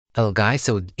Hello guys,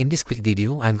 so in this quick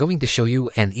video, I'm going to show you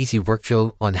an easy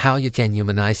workflow on how you can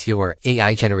humanize your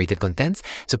AI generated contents.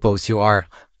 Suppose you are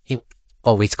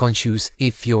always conscious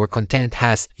if your content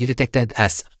has you detected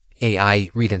as AI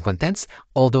written contents,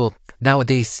 although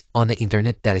nowadays on the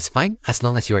internet that is fine as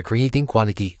long as you are creating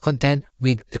quality content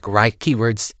with the right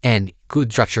keywords and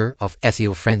good structure of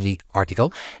SEO friendly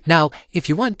article. Now, if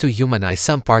you want to humanize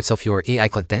some parts of your AI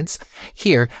contents,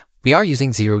 here we are using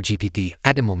ZeroGPT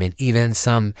at the moment. Even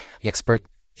some expert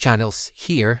channels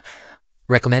here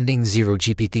recommending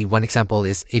ZeroGPT. One example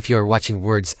is if you're watching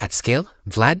Words at Scale,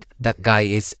 Vlad, that guy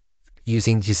is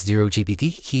using this ZeroGPT.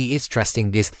 He is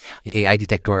trusting this AI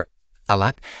detector a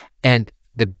lot. And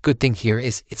the good thing here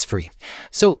is it's free.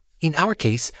 So in our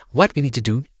case, what we need to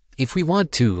do if we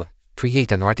want to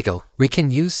create an article, we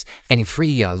can use any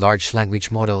free large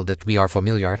language model that we are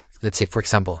familiar. Let's say, for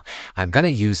example, I'm going to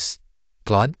use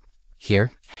Claude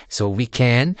here. So we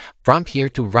can prompt here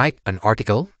to write an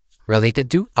article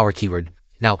related to our keyword.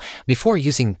 Now, before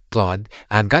using Claude,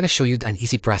 I'm going to show you an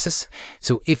easy process.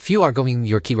 So if you are going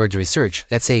your keyword research,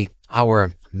 let's say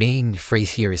our main phrase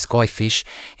here is koi fish,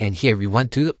 and here we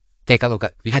want to take a look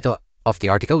at the title of the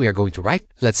article we are going to write.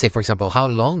 Let's say, for example, how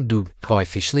long do koi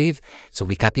fish live? So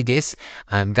we copy this.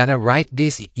 I'm going to write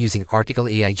this using article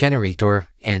AI generator,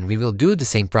 and we will do the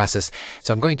same process.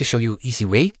 So I'm going to show you easy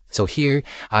way. So here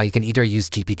you can either use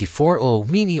GPT-4 or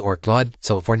Mini or Claude.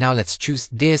 So for now, let's choose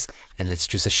this and let's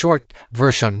choose a short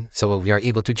version so we are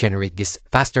able to generate this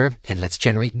faster. And let's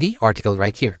generate the article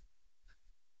right here.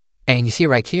 And you see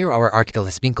right here, our article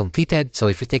has been completed. So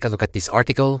if we take a look at this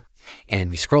article and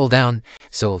we scroll down,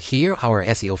 so here our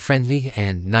SEO friendly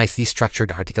and nicely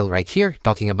structured article right here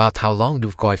talking about how long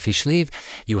do koi fish live.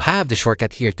 You have the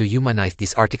shortcut here to humanize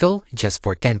this article just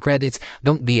for 10 credits.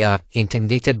 Don't be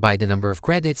intimidated by the number of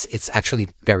credits. It's actually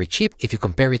very cheap if you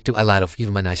compare it to a lot of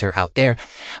humanizer out there.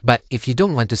 But if you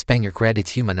don't want to spend your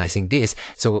credits humanizing this,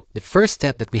 so the first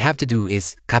step that we have to do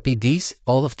is copy these,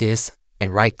 all of this,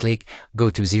 and right click,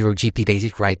 go to ZeroGPT, paste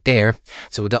it right there.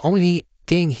 So the only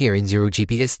thing here in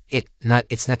ZeroGPT is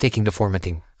it's not taking the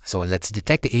formatting. So let's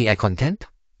detect the AI content.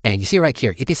 And you see right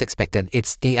here, it is expected.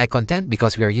 It's AI content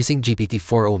because we are using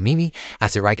GPT-4o Mini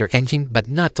as a writer engine, but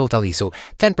not totally. So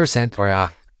 10%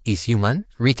 or is human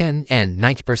written and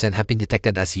 90% have been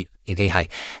detected as in AI.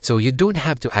 So you don't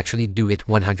have to actually do it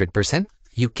 100%.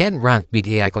 You can rank with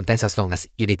AI contents as long as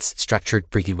it's structured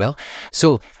pretty well.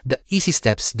 So the easy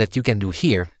steps that you can do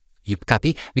here, you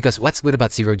copy, because what's good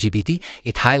about ZeroGPT,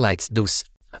 it highlights those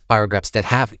paragraphs that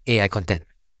have AI content.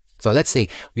 So let's say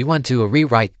we want to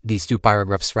rewrite these two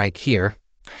paragraphs right here.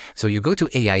 So you go to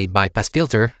AI bypass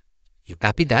filter, you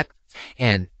copy that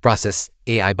and process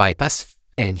AI bypass.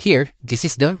 And here, this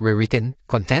is the rewritten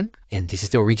content and this is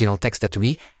the original text that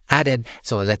we added.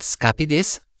 So let's copy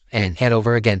this and head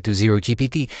over again to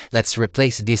ZeroGPT. Let's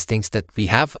replace these things that we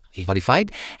have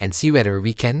modified and see whether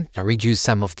we can reduce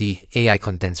some of the AI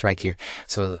contents right here.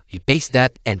 So you paste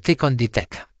that and click on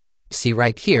detect. See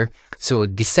right here. So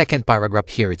the second paragraph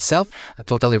here itself,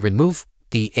 totally remove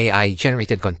the AI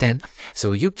generated content.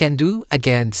 So you can do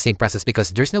again the same process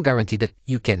because there's no guarantee that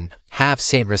you can have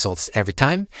same results every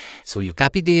time. So you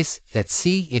copy this. Let's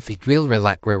see if it will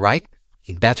rewrite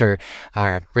in better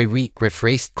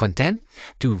rephrased content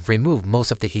to remove most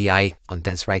of the AI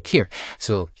contents right here.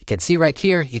 So you can see right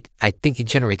here, I think it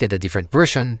generated a different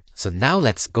version. So now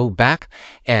let's go back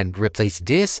and replace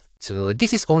this. So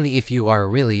this is only if you are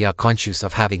really conscious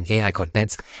of having AI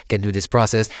contents can do this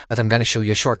process, but I'm going to show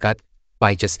you a shortcut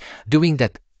by just doing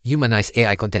that humanize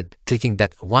AI content, clicking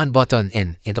that one button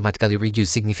and automatically reduce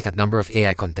significant number of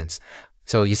AI contents.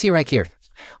 So you see right here,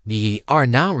 we are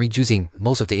now reducing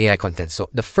most of the AI content. So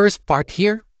the first part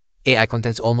here, AI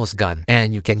content's almost gone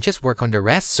and you can just work on the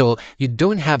rest. So you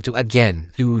don't have to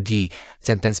again do the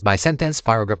sentence by sentence,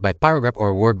 paragraph by paragraph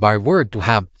or word by word to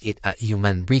have it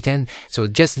human written. So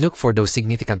just look for those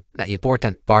significant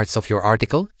important parts of your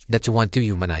article that you want to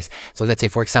humanize. So let's say,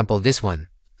 for example, this one,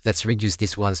 let's reduce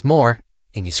this once more.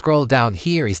 And you scroll down,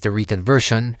 here is the written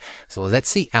version. So let's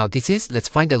see how this is. Let's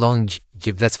find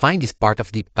let's find this part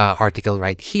of the article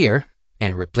right here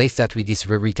and replace that with this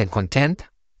rewritten content.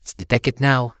 Let's detect it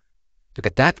now. Look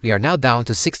at that. We are now down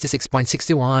to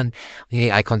 66.61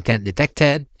 AI content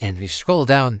detected. And we scroll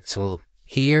down. So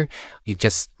here, you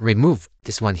just remove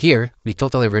this one here. We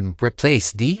totally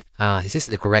replace the, is this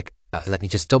the correct? Let me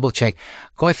just double check.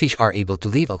 Koi fish are able to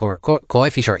live, or koi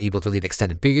fish are able to live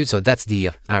extended period. So that's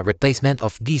the replacement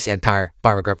of this entire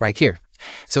paragraph right here.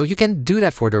 So you can do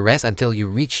that for the rest until you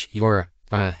reach your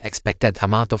expected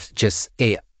amount of just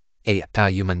a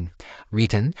human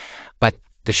written. But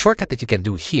the shortcut that you can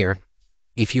do here,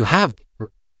 if you have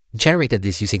generated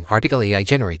this using Article AI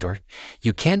Generator,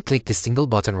 you can click this single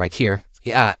button right here.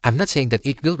 Yeah, I'm not saying that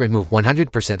it will remove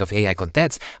 100% of AI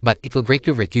contents, but it will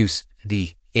greatly reduce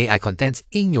the AI contents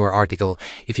in your article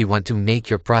if you want to make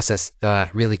your process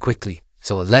really quickly.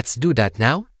 So let's do that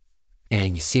now.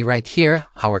 And you see right here,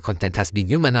 our content has been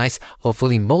humanized.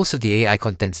 Hopefully most of the AI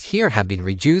contents here have been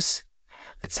reduced.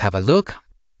 Let's have a look.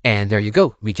 And there you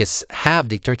go. We just have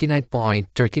the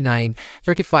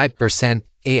 35%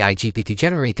 AI GPT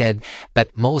generated,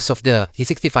 but most of the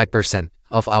 65%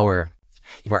 of our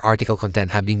article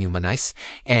content have been humanized.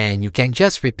 And you can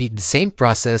just repeat the same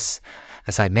process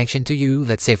as I mentioned to you.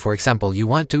 Let's say, for example, you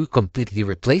want to completely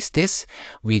replace this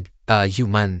with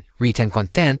human written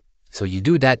content. So you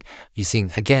do that using,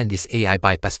 again, this AI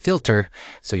bypass filter.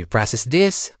 So you process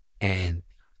this, and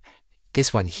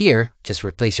this one here, just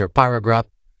replace your paragraph.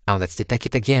 Now let's detect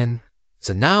it again.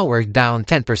 So now we're down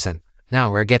 10%.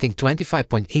 Now we're getting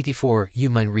 25.84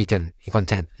 human written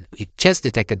content. It just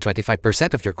detected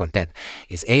 25% of your content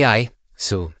is AI.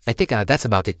 So I think that's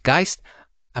about it, guys.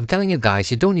 I'm telling you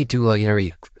guys, you don't need to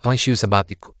be conscious about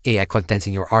the AI contents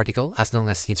in your article as long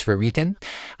as it's written.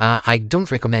 I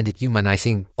don't recommend it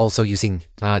humanizing also using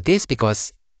this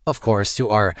because, of course, you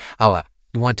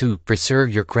want to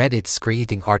preserve your credits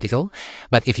creating article.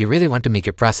 But if you really want to make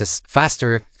your process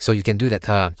faster, so you can do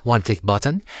that one-click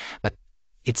button. But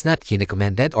it's not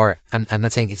recommended, or I'm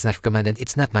not saying it's not recommended,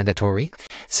 it's not mandatory.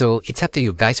 So it's up to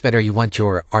you guys whether you want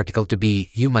your article to be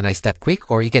humanized that quick,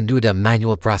 or you can do the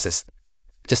manual process,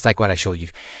 just like what I showed you.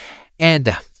 And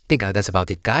I think that's about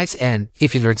it, guys. And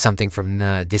if you learned something from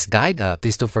this guide,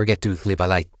 please don't forget to leave a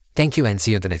like. Thank you, and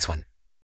see you in the next one.